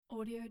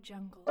Audio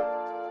Jungle.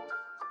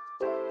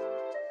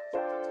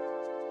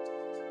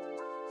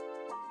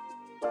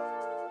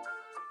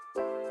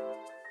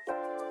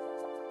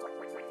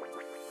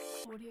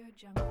 Audio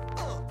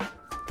Jungle.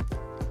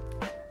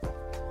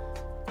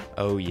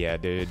 Oh yeah,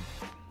 dude.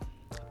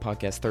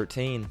 Podcast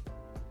 13.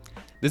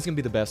 This is going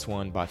to be the best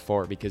one by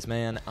far because,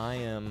 man,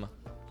 I'm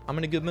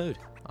in a good mood.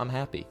 I'm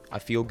happy. I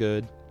feel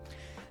good.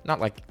 Not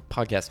like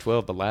podcast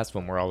 12, the last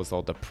one where I was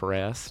all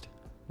depressed.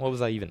 What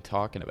was I even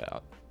talking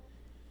about?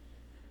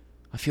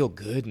 I feel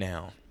good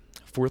now.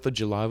 4th of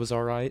July was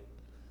alright.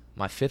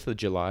 My 5th of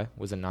July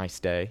was a nice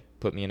day.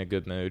 Put me in a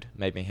good mood.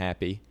 Made me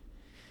happy.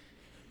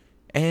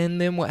 And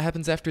then what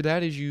happens after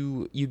that is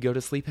you go to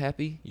sleep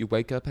happy. You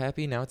wake up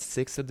happy. Now it's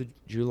 6th of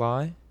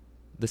July.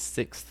 The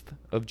 6th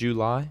of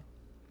July.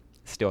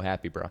 Still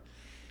happy, bro.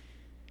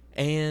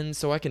 And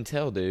so I can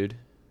tell, dude,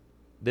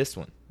 this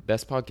one,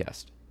 best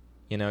podcast.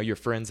 You know, your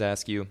friends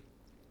ask you,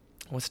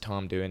 what's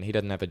Tom doing? He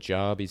doesn't have a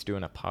job. He's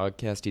doing a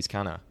podcast. He's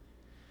kind of,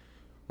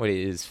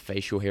 his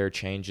facial hair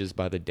changes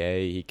by the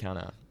day.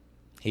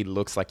 He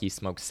looks like he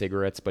smokes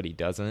cigarettes, but he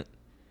doesn't.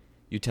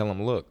 You tell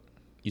him, look,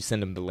 you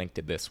send him the link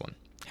to this one.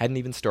 Hadn't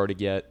even started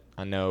yet.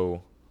 I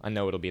know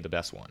it'll be the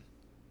best one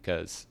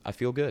because I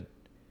feel good.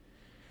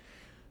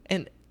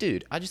 And,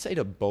 dude, I just ate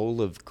a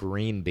bowl of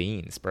green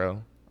beans,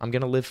 bro. I'm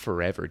going to live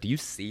forever. Do you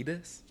see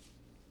this?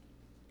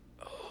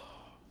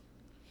 Oh.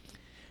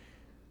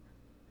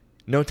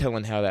 No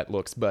telling how that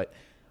looks, but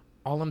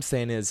all I'm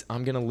saying is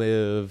I'm going to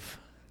live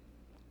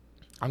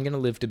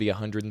to be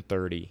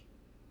 130.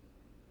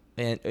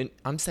 And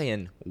I'm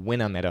saying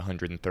when I'm at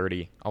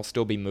 130, I'll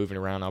still be moving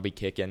around. I'll be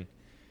kicking.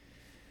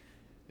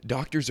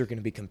 Doctors are going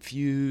to be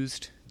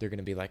confused. They're going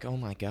to be like, oh,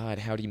 my God,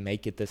 how do you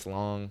make it this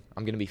long?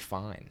 I'm going to be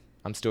fine.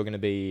 I'm still going to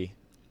be,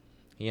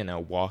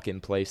 walking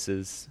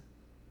places,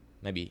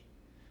 maybe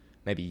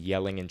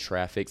yelling in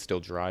traffic, still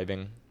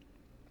driving.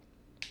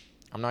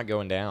 I'm not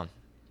going down.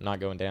 I'm not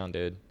going down,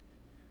 dude.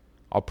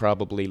 I'll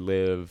probably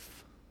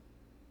live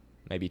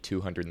maybe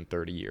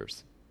 230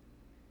 years.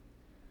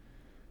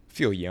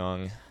 Feel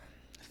young.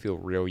 Feel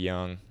real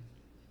young.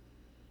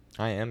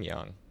 I am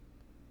young.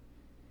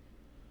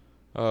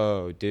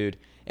 Oh, dude.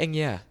 And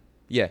yeah,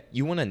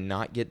 you want to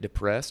not get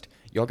depressed?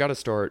 Y'all got to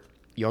start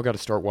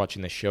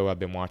watching the show I've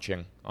been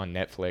watching on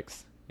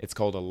Netflix. It's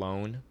called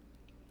Alone.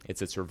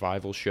 It's a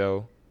survival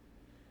show.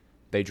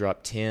 They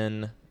drop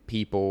 10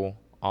 people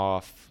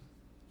off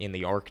in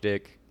the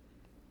Arctic.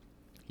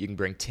 You can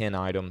bring 10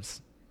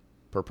 items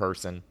per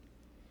person.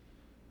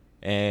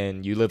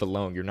 And you live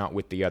alone. You're not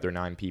with the other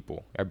 9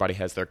 people. Everybody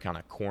has their kind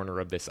of corner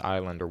of this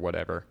island or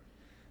whatever.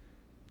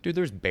 Dude,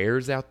 there's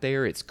bears out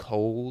there. It's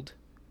cold.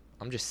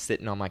 I'm just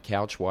sitting on my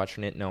couch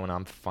watching it knowing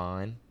I'm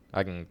fine.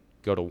 I can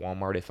go to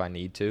Walmart if I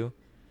need to.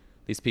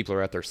 These people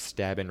are out there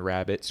stabbing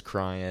rabbits,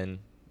 crying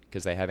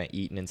because they haven't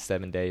eaten in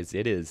 7 days.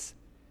 It is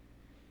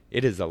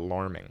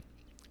alarming,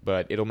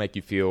 but it'll make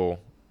you feel,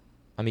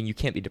 you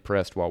can't be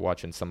depressed while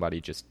watching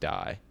somebody just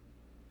die.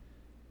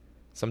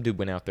 Some dude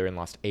went out there and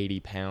lost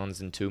 80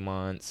 pounds in 2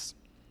 months.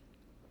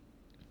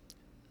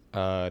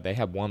 They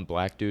had one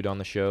black dude on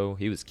the show.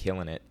 He was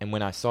killing it. And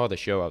when I saw the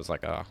show, I was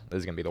like, oh, this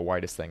is going to be the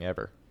whitest thing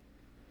ever.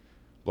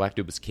 Black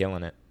dude was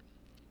killing it.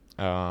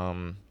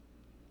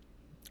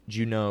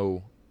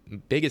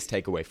 Biggest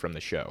takeaway from the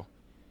show,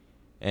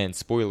 and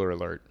spoiler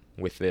alert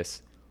with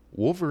this,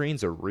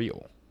 Wolverines are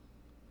real.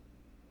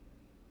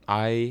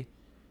 I've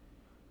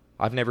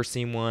never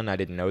seen one. I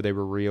didn't know they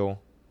were real.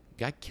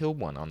 Guy killed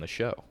one on the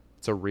show.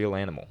 It's a real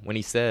animal. When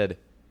he said,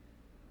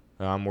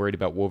 I'm worried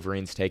about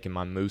Wolverines taking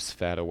my moose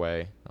fat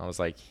away, I was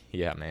like,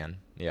 yeah, man.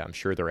 Yeah, I'm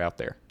sure they're out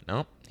there.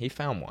 No, he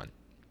found one.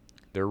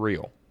 They're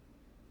real.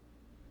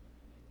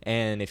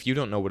 And if you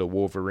don't know what a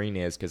Wolverine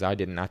is, because I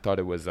didn't, I thought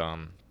it was,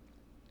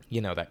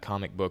 that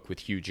comic book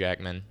with Hugh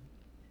Jackman.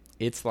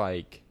 It's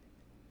like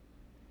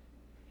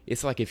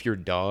if your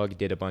dog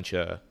did a bunch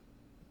of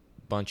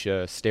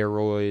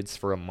steroids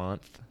for a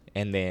month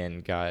and then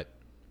got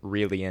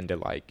really into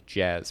like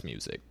jazz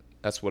music.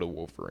 That's what a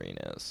Wolverine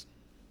is.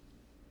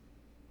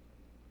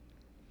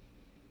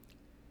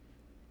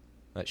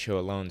 That show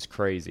alone's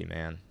crazy,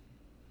 man.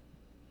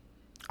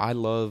 I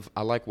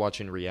like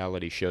watching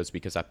reality shows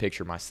because I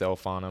picture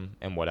myself on them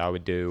and what I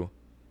would do.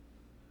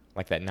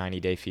 Like that 90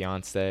 Day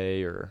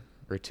Fiancé or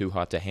Too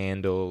Hot to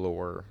Handle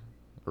or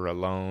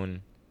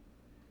Alone.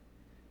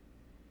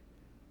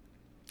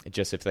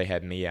 Just if they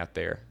had me out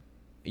there.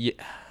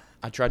 Yeah,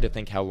 I tried to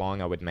think how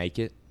long I would make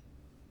it.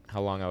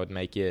 How long I would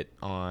make it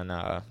on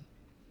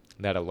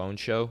that Alone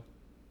show.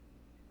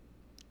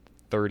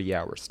 30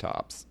 hours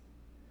tops.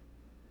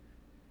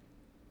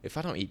 If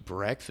I don't eat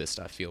breakfast,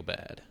 I feel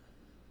bad.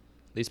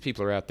 These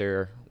people are out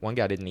there. One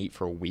guy didn't eat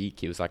for a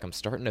week. He was like, I'm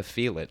starting to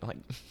feel it. Like,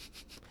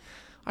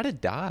 I'd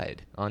have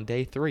died on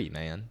day 3,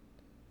 man.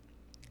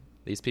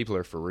 These people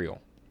are for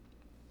real.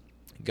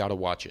 Gotta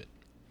watch it.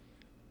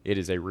 It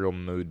is a real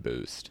mood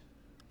boost.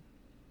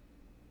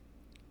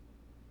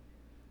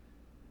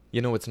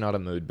 You know what's not a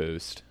mood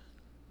boost?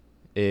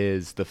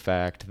 Is the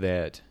fact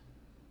that,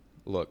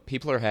 look,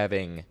 people are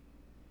having,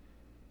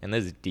 and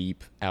this is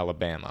deep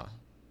Alabama,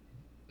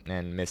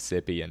 in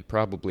Mississippi and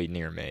probably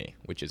near me,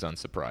 which is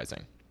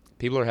unsurprising.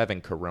 People are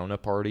having corona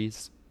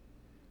parties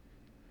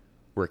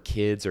where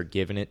kids are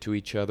giving it to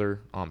each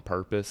other on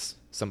purpose.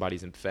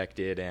 Somebody's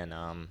infected and,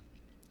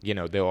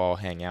 they'll all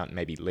hang out and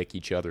maybe lick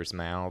each other's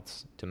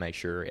mouths to make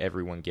sure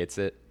everyone gets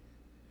it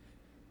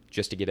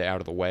just to get it out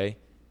of the way.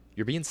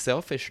 You're being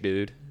selfish,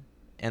 dude.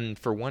 And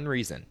for one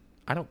reason,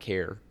 I don't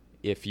care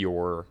if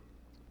your,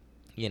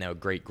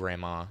 great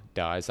grandma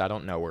dies. I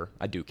don't know her.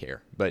 I do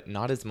care. But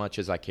not as much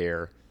as I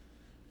care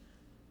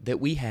that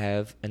we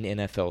have an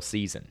NFL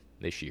season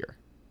this year.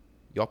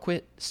 Y'all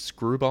quit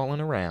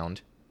screwballing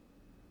around.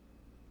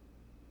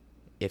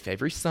 If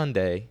every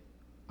Sunday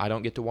I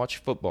don't get to watch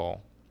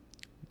football,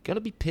 I'm going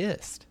to be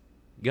pissed.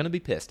 And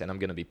I'm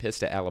going to be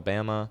pissed at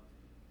Alabama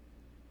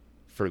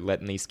for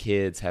letting these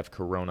kids have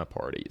corona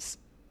parties.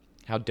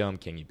 How dumb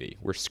can you be?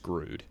 We're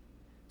screwed.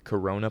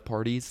 Corona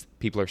parties,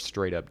 people are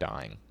straight up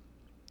dying.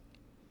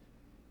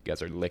 You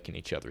guys are licking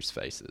each other's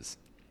faces.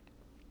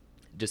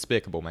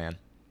 Despicable, man.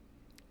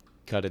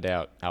 Cut it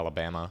out,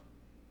 Alabama.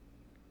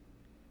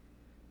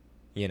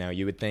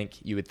 You would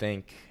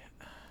think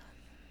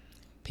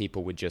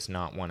people would just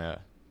not want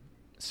to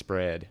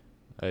spread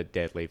a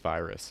deadly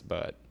virus,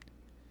 but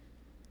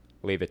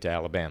leave it to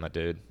Alabama,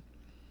 dude.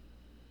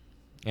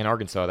 In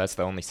Arkansas, that's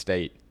the only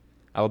state.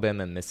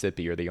 Alabama and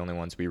Mississippi are the only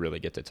ones we really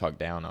get to talk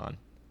down on.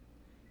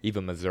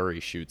 Even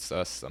Missouri shoots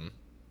us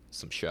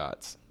some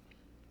shots.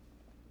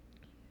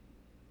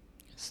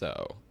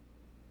 So,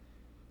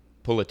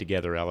 pull it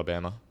together,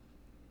 Alabama.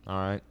 All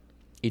right?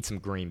 Eat some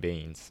green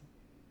beans.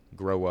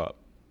 Grow up.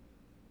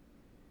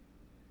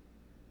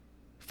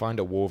 Find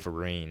a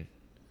Wolverine.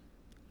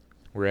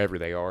 Wherever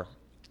they are.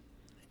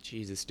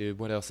 Jesus, dude,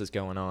 what else is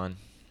going on?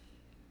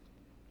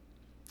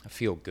 I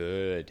feel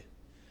good.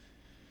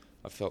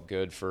 I felt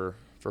good for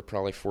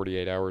probably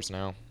 48 hours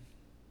now.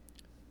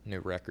 New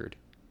record.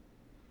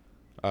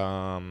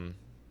 Oh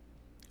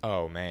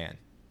man.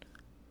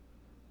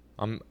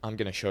 I'm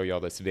gonna show y'all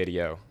this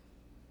video.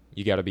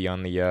 You gotta be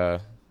on the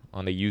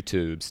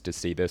YouTubes to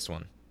see this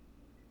one.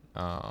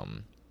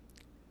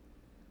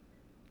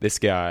 This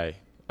guy,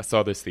 I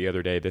saw this the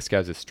other day. This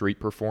guy's a street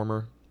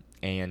performer,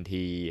 and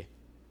he,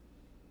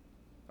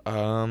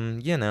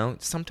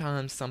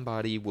 sometimes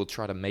somebody will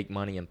try to make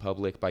money in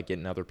public by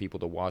getting other people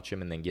to watch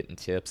him and then getting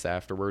tips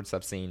afterwards.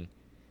 I've seen,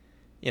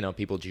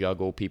 people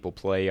juggle, people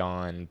play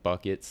on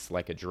buckets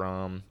like a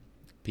drum,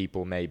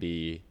 people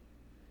maybe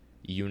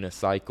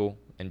unicycle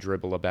and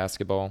dribble a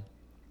basketball.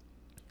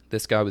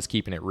 This guy was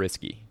keeping it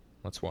risky.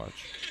 Let's watch.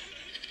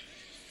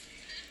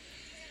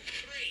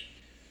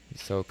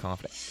 He's so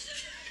confident.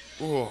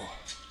 Oh.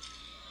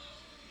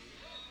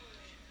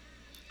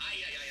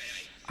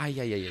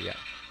 Ay.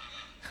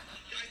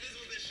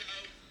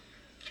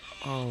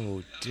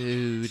 Oh,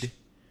 dude.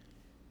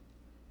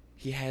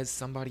 He has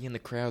somebody in the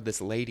crowd, this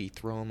lady,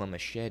 throw him a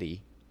machete,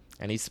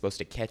 and he's supposed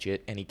to catch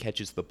it, and he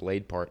catches the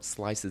blade part,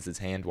 slices his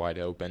hand wide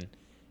open,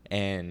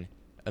 and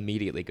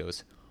immediately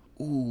goes,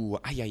 ooh,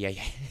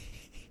 ay.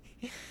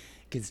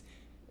 Because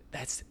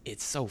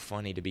it's so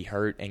funny to be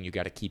hurt, and you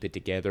got to keep it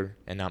together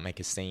and not make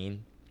a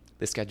scene.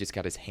 This guy just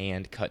got his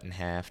hand cut in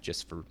half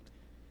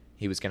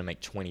he was going to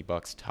make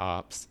 $20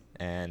 tops,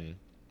 and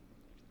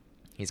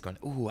he's going,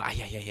 ooh,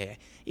 ay.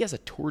 He has a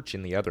torch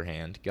in the other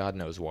hand, God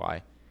knows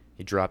why.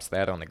 He drops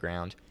that on the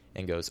ground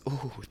and goes,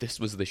 ooh, this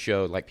was the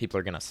show. Like, people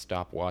are going to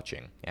stop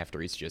watching after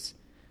he's just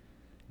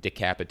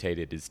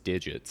decapitated his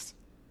digits.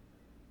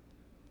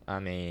 I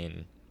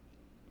mean,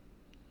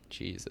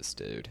 Jesus,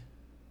 dude.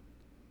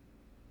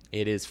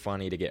 It is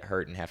funny to get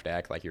hurt and have to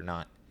act like you're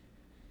not.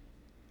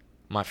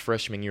 My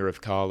freshman year of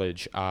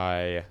college,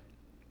 I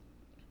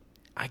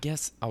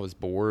guess I was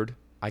bored.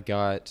 I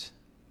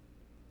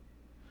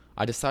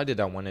decided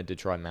I wanted to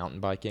try mountain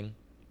biking,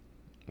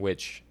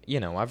 which,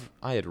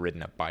 I had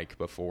ridden a bike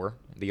before.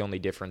 The only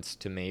difference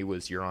to me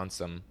was you're on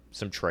some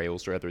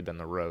trails rather than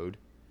the road.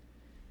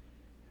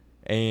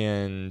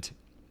 And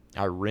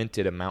I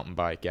rented a mountain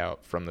bike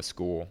out from the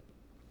school.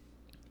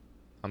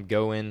 I'm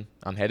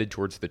headed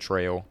towards the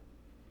trail.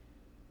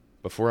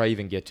 Before I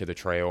even get to the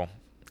trail,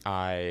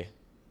 and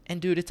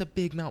dude, it's a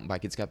big mountain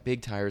bike. It's got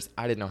big tires.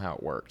 I didn't know how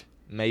it worked.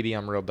 Maybe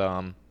I'm real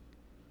dumb.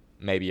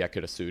 Maybe I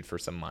could have sued for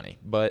some money.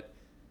 But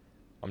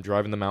I'm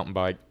driving the mountain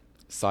bike.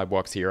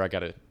 Sidewalk's here. I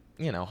got to,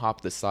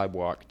 hop the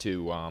sidewalk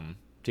to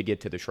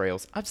get to the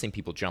trails. I've seen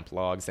people jump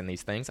logs in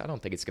these things. I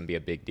don't think it's going to be a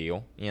big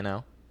deal,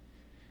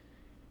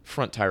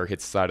 Front tire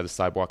hits the side of the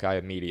sidewalk. I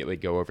immediately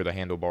go over the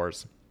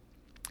handlebars.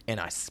 And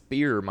I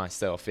spear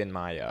myself in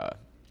my,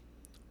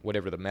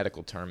 whatever the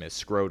medical term is,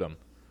 scrotum,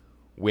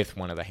 with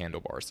one of the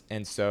handlebars.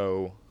 And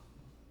so,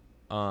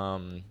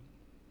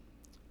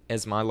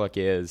 as my luck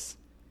is,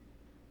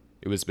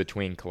 it was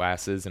between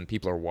classes and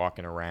people are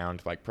walking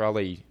around. Like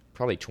probably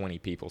 20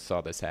 people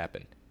saw this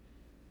happen.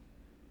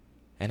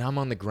 And I'm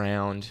on the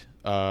ground,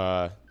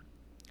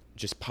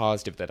 just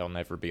positive that I'll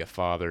never be a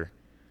father.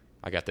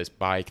 I got this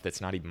bike that's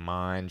not even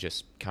mine,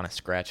 just kind of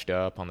scratched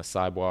up on the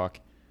sidewalk.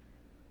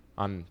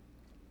 I'm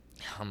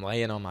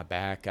laying on my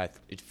back.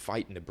 It's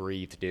fighting to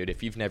breathe, dude.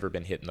 If you've never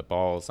been hit in the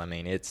balls, I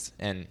mean,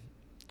 and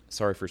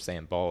sorry for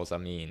saying balls, I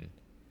mean,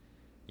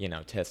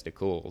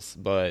 testicles.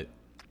 But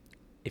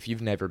if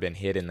you've never been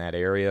hit in that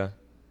area,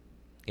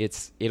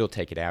 it'll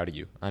take it out of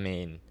you. I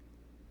mean,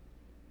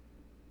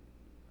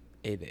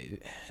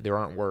 there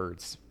aren't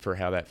words for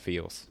how that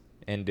feels.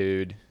 And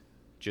dude,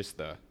 just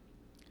the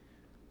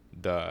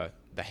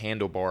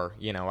handlebar,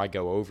 I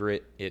go over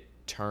it, it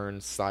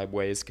turns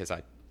sideways because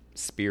I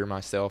spear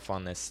myself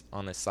on this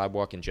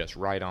sidewalk and just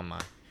right on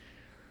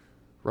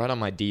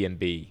my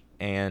D&B.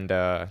 And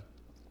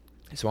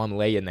so I'm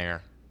laying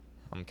there,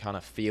 I'm kind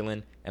of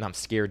feeling, and I'm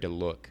scared to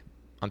look.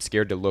 I'm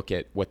scared to look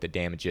at what the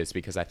damage is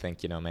because I think,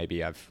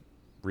 maybe I've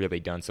really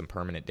done some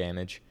permanent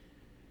damage.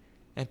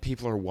 And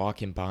people are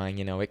walking by, and,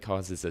 it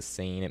causes a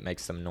scene, it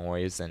makes some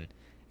noise, and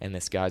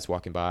this guy's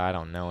walking by, I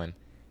don't know him.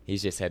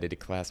 He's just headed to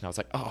class, and I was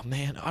like, oh,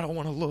 man, I don't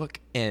want to look.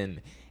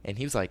 And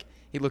he was like,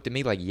 he looked at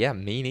me like, yeah,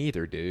 me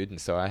neither, dude.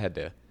 And so I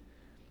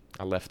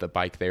left the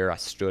bike there, I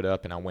stood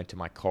up, and I went to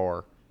my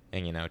car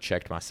and,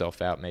 checked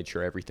myself out, made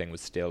sure everything was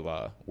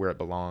still where it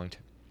belonged.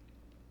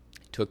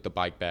 Took the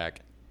bike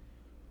back,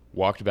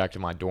 walked back to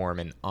my dorm,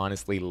 and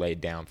honestly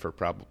laid down for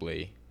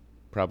probably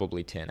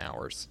 10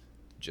 hours.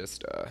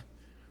 Just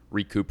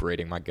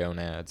recuperating my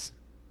gonads.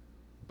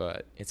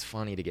 But it's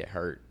funny to get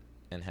hurt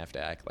and have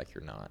to act like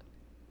you're not.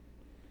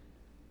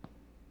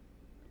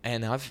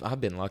 And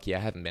I've been lucky. I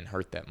haven't been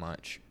hurt that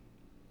much.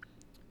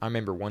 I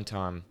remember one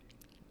time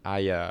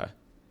I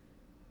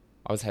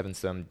was having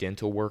some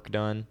dental work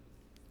done.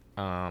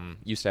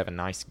 Used to have a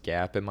nice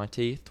gap in my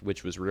teeth,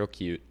 which was real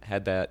cute.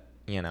 Had that,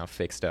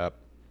 fixed up.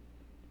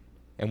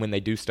 And when they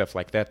do stuff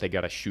like that, they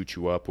got to shoot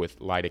you up with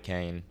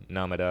lidocaine,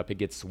 numb it up. It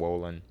gets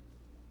swollen.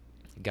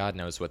 God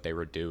knows what they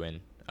were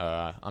doing.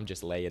 I'm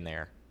just laying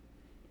there.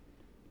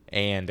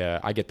 And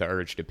I get the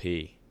urge to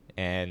pee.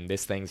 And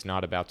this thing's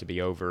not about to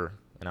be over.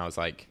 And I was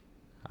like,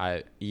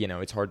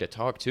 it's hard to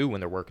talk to when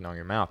they're working on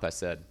your mouth.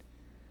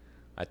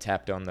 I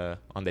tapped on the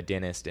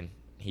dentist, and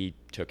he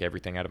took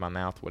everything out of my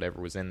mouth,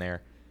 whatever was in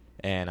there.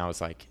 And I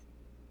was like,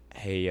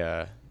 hey,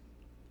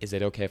 is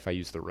it okay if I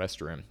use the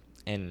restroom?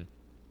 And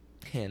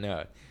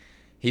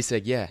he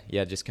said, yeah,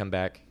 just come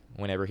back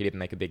whenever. He didn't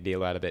make a big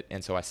deal out of it.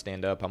 And so I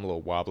stand up. I'm a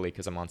little wobbly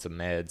because I'm on some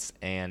meds.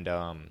 And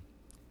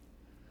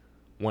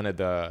one of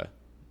the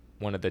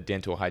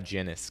dental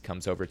hygienists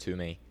comes over to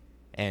me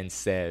and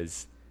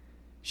says,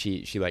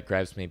 she like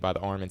grabs me by the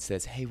arm and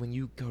says, hey, when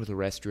you go to the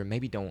restroom,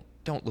 maybe don't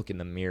look in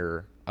the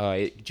mirror,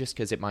 just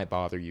because it might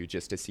bother you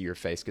just to see your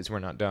face, because we're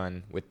not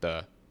done with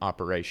the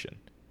operation.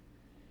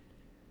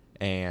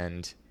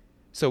 And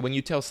so when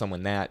you tell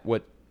someone that,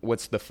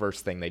 what's the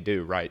first thing they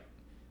do, right?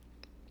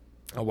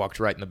 I walked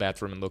right in the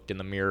bathroom and looked in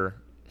the mirror,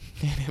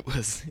 and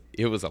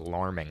it was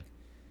alarming.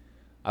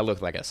 I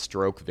looked like a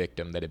stroke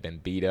victim that had been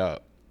beat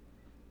up.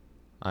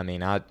 I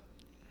mean, I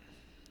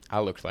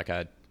looked like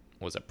I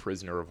was a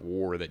prisoner of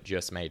war that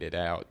just made it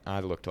out. I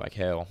looked like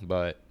hell,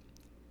 but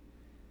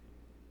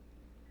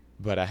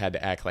I had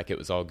to act like it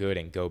was all good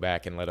and go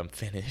back and let them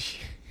finish.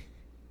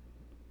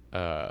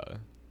 Yeah,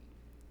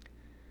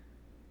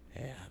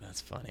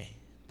 that's funny.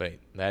 But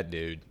that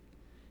dude,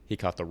 he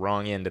caught the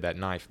wrong end of that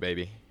knife,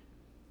 baby.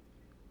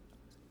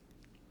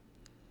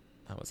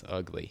 That was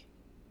ugly.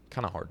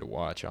 Kind of hard to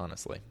watch,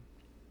 honestly.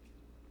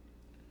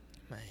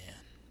 Man.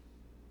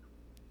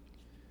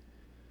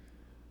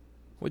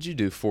 What'd you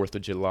do 4th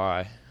of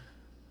July?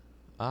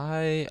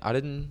 I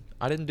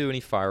didn't do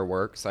any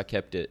fireworks. I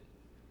kept it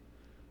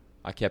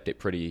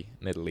pretty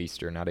Middle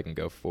Eastern. I didn't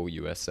go full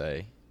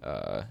USA.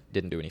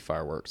 Didn't do any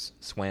fireworks.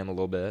 Swam a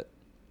little bit.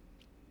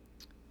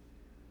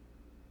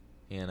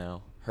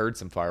 Heard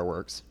some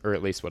fireworks, or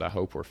at least what I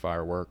hope were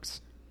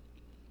fireworks.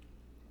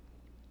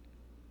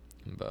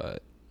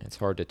 But it's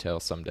hard to tell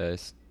some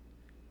days.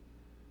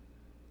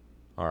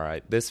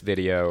 Alright, this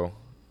video,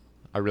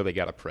 I really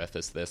gotta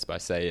preface this by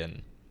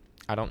saying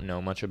I don't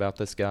know much about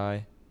this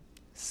guy.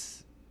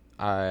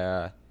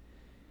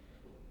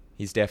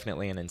 He's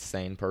definitely an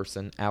insane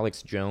person.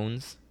 Alex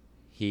Jones,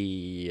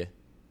 he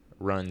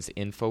runs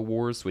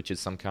InfoWars, which is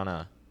some kind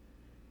of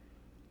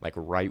like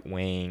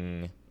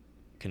right-wing,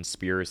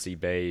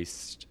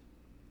 conspiracy-based,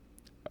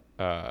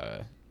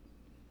 not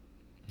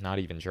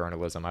even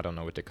journalism, I don't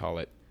know what to call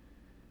it.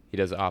 He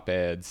does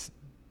op-eds.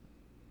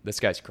 This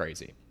guy's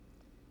crazy.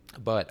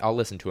 But I'll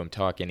listen to him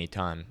talk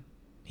anytime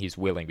he's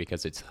willing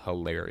because it's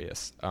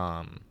hilarious.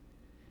 And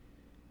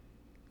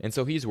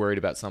so he's worried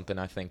about something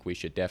I think we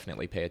should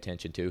definitely pay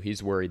attention to.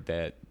 He's worried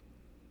that,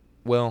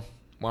 well,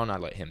 why don't I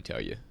let him tell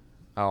you?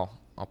 I'll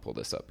pull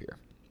this up here.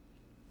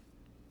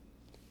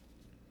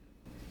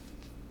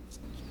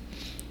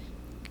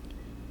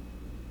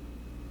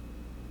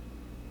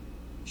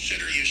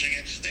 Consider using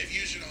it. They've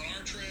used it on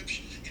our trips.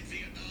 In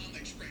Vietnam,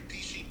 they sprayed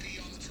PCP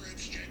on the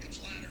trips,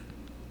 Jacob's Ladder.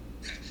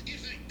 You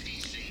think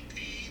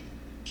PCP,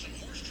 some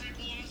horse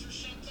tranquilizer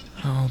something?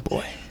 Oh,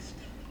 boy.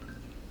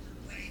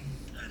 Brain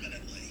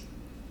permanently.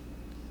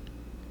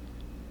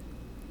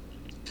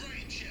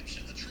 Brain chips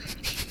in the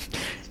trips.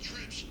 With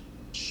trips,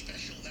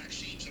 special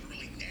vaccines that are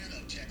really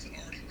nanotech that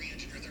already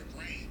re-engineer their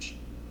brains.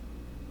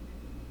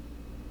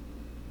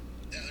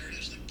 Yeah, there it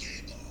is, the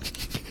gay ball.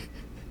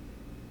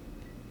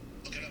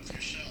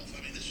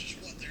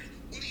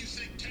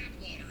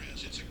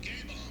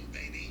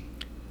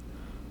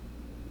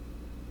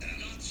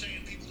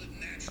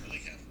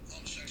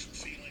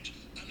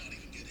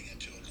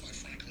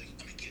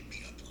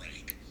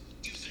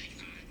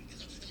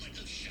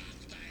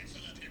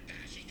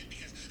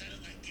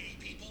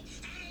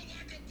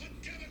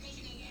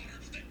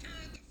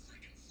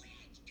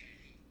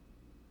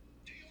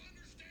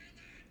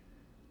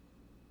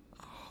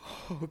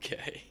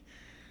 Okay.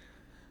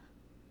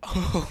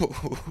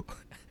 Oh.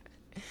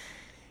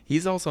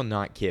 He's also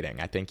not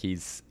kidding. I think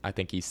he's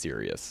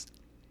serious.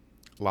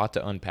 A lot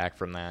to unpack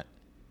from that.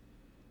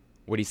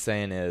 What he's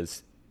saying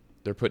is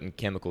they're putting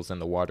chemicals in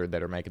the water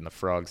that are making the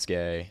frogs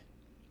gay.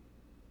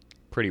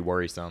 Pretty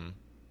worrisome.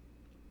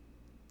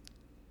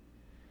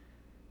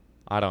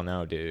 I don't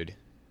know, dude.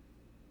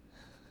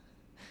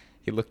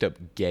 He looked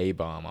up gay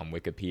bomb on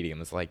Wikipedia and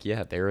was like,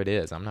 yeah, there it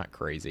is. I'm not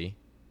crazy.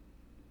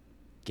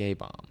 Gay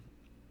bomb.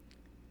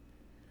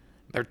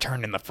 They're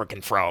turning the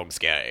frickin' frogs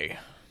gay.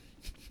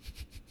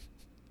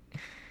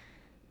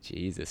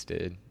 Jesus,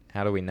 dude.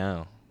 How do we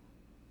know?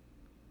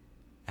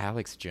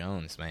 Alex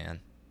Jones,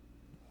 man.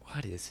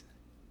 What is...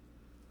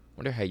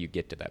 wonder how you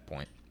get to that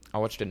point. I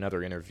watched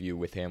another interview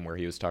with him where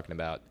he was talking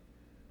about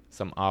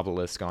some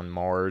obelisk on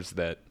Mars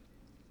that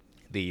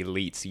the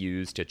elites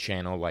use to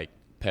channel, like,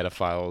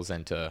 pedophiles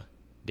into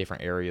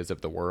different areas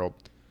of the world.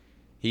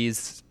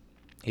 He's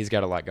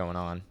got a lot going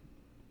on.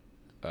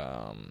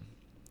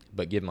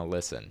 But give him a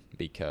listen,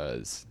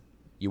 because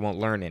you won't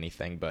learn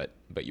anything, but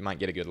you might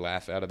get a good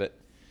laugh out of it.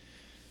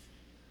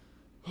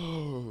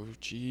 Oh,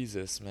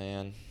 Jesus,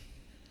 man.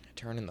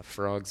 Turning the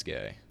frogs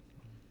gay.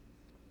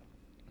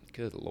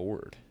 Good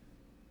Lord.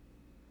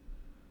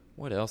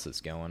 What else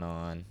is going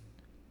on?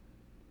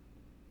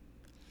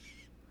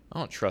 I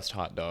don't trust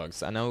hot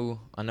dogs. I know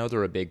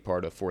they're a big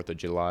part of 4th of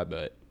July,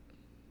 but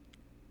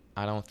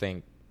I don't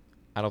think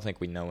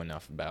we know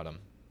enough about them.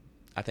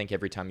 I think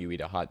every time you eat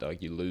a hot dog,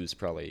 you lose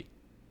probably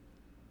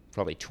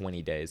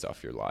 20 days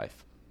off your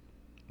life,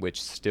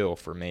 which still,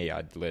 for me,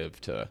 I'd live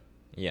to,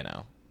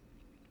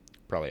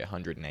 probably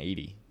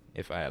 180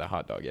 if I had a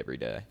hot dog every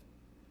day.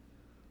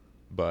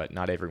 But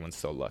not everyone's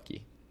so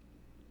lucky.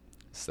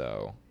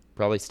 So,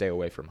 probably stay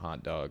away from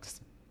hot dogs.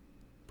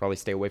 Probably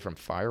stay away from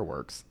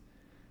fireworks.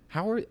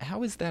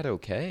 How is that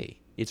okay?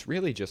 It's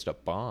really just a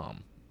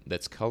bomb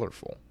that's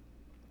colorful.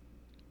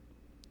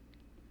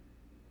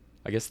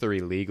 I guess they're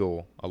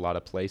illegal a lot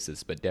of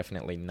places, but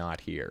definitely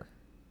not here.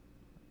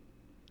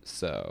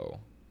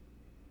 So,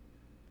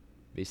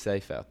 be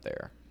safe out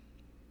there.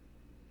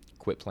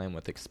 Quit playing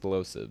with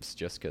explosives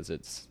just because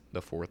it's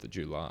the 4th of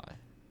July.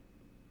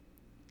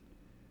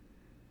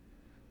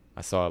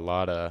 I saw a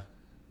lot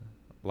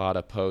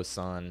of posts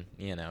on,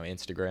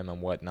 Instagram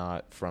and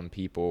whatnot from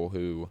people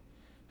who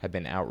have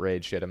been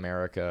outraged at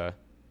America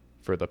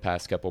for the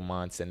past couple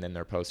months, and then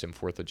they're posting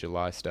 4th of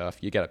July stuff.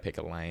 You got to pick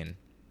a lane.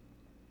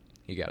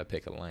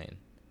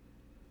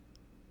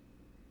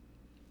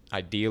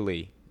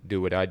 Ideally,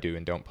 do what I do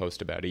and don't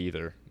post about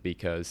either,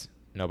 because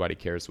nobody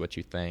cares what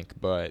you think.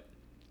 But,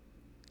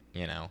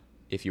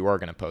 if you are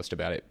going to post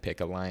about it,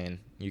 pick a lane.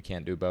 You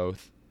can't do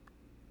both.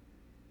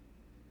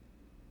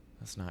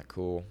 That's not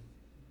cool.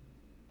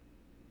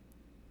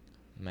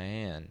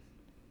 Man.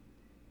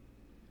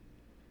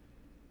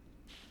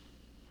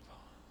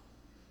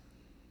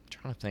 I'm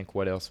trying to think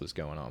what else was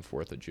going on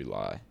 4th of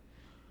July.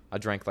 I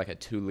drank like a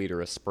 2-liter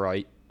of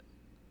Sprite.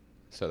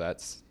 So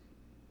that's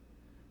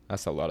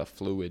a lot of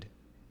fluid.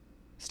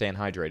 Staying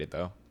hydrated,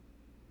 though.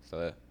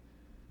 So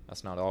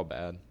that's not all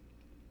bad.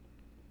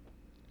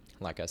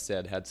 Like I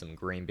said, had some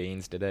green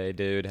beans today,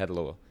 dude. Had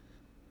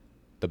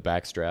the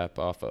backstrap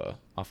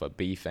off a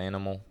beef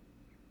animal.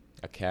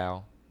 A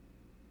cow.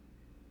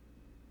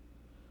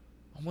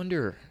 I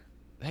wonder,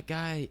 that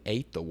guy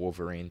ate the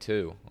Wolverine,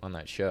 too, on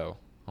that show.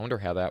 I wonder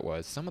how that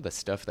was. Some of the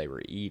stuff they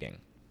were eating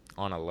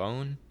on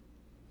alone.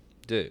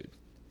 Dude.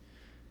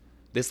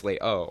 This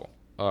lady, oh.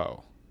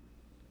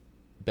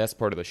 Best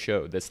part of the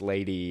show, this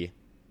lady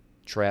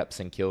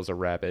traps and kills a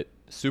rabbit.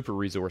 Super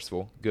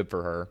resourceful. Good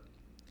for her.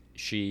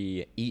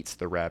 She eats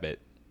the rabbit,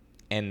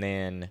 and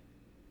then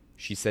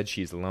she said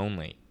she's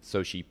lonely.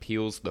 So she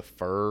peels the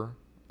fur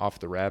off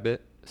the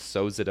rabbit,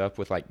 sews it up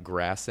with, like,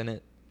 grass in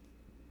it.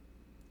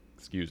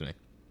 Excuse me.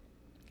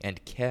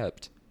 And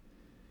kept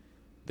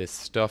this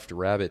stuffed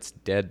rabbit's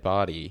dead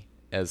body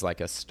as,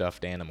 like, a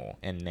stuffed animal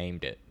and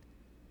named it.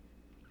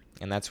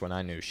 And that's when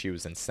I knew she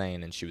was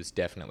insane and she was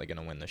definitely going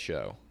to win the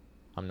show.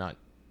 I'm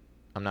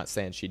not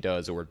saying she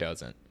does or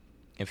doesn't.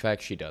 In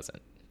fact, she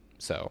doesn't.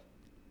 So,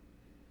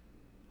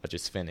 I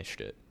just finished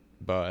it.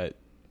 But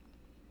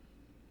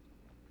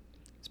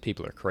these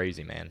people are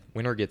crazy, man.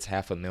 Winner gets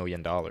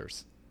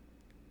 $500,000.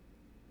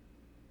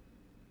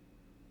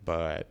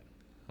 But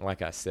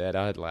like I said,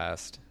 I'd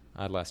last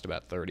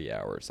about 30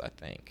 hours, I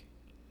think.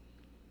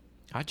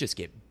 I'd just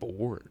get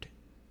bored.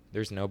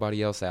 There's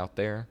nobody else out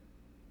there.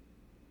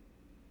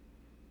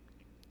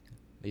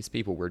 These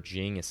people were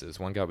geniuses.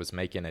 One guy was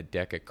making a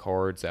deck of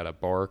cards out of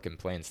bark and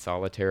playing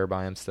solitaire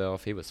by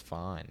himself. He was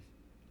fine.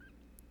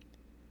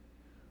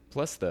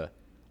 Plus,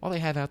 all they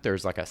have out there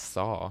is like a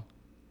saw,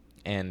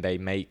 and they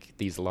make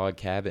these log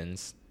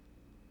cabins,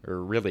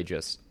 or really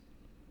just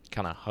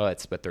kind of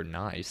huts, but they're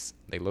nice.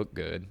 They look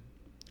good.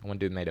 One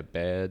dude made a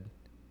bed.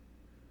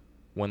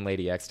 One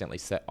lady accidentally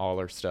set all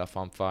her stuff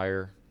on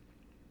fire.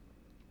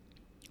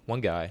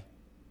 One guy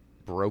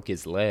broke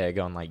his leg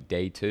on like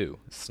day 2.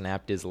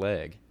 Snapped his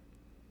leg.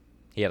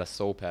 He had a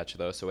soul patch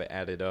though, so it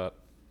added up.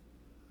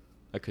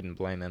 I couldn't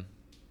blame him.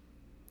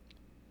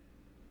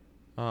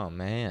 Oh,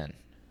 man.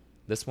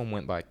 This one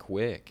went by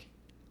quick.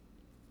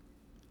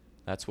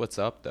 That's what's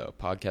up, though.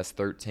 Podcast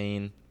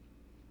 13.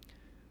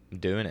 I'm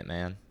doing it,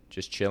 man.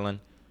 Just chilling.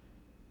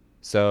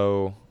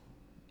 So,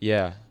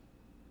 yeah.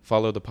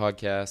 Follow the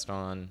podcast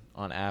on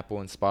Apple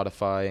and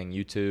Spotify and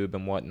YouTube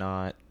and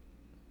whatnot.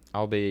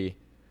 I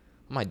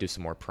might do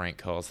some more prank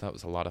calls. That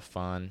was a lot of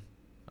fun.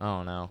 I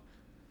don't know.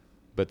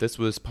 But this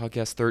was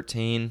podcast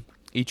 13.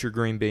 Eat your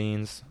green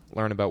beans.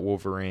 Learn about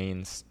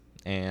Wolverines.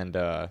 And,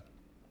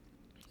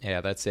 yeah,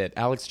 that's it.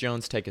 Alex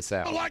Jones, take us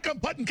out. Like I'm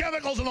putting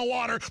chemicals in the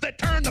water that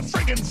turn the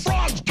friggin'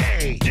 frogs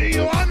gay. Do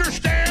you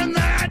understand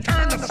that?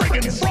 Turn the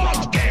friggin'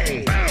 frogs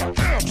gay.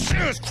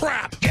 Serious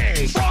crap.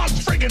 Gay.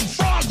 Frogs, friggin'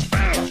 frogs.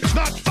 It's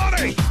not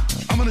funny.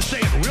 I'm gonna say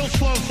it real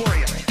slow for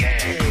you.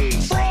 Gay.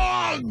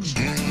 Frogs.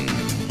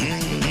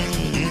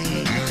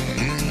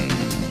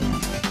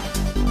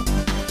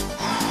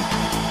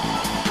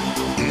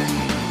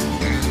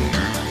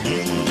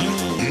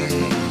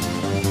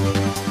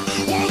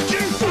 Won't you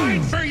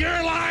fight for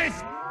your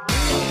life?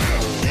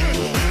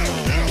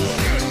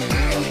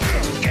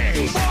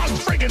 Gay. Frogs,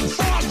 friggin'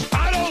 frogs.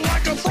 I don't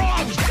like a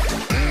frog.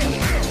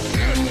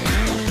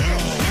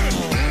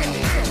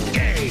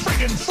 Gay.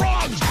 Friggin'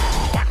 frogs.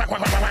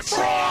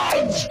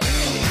 Frogs.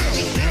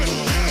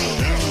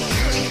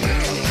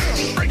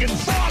 Friggin'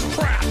 frog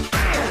crap.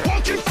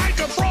 Won't you fight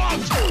the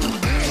frogs?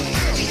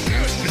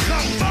 It's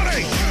not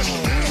funny.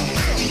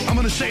 I'm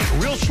gonna say it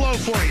real slow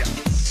for you.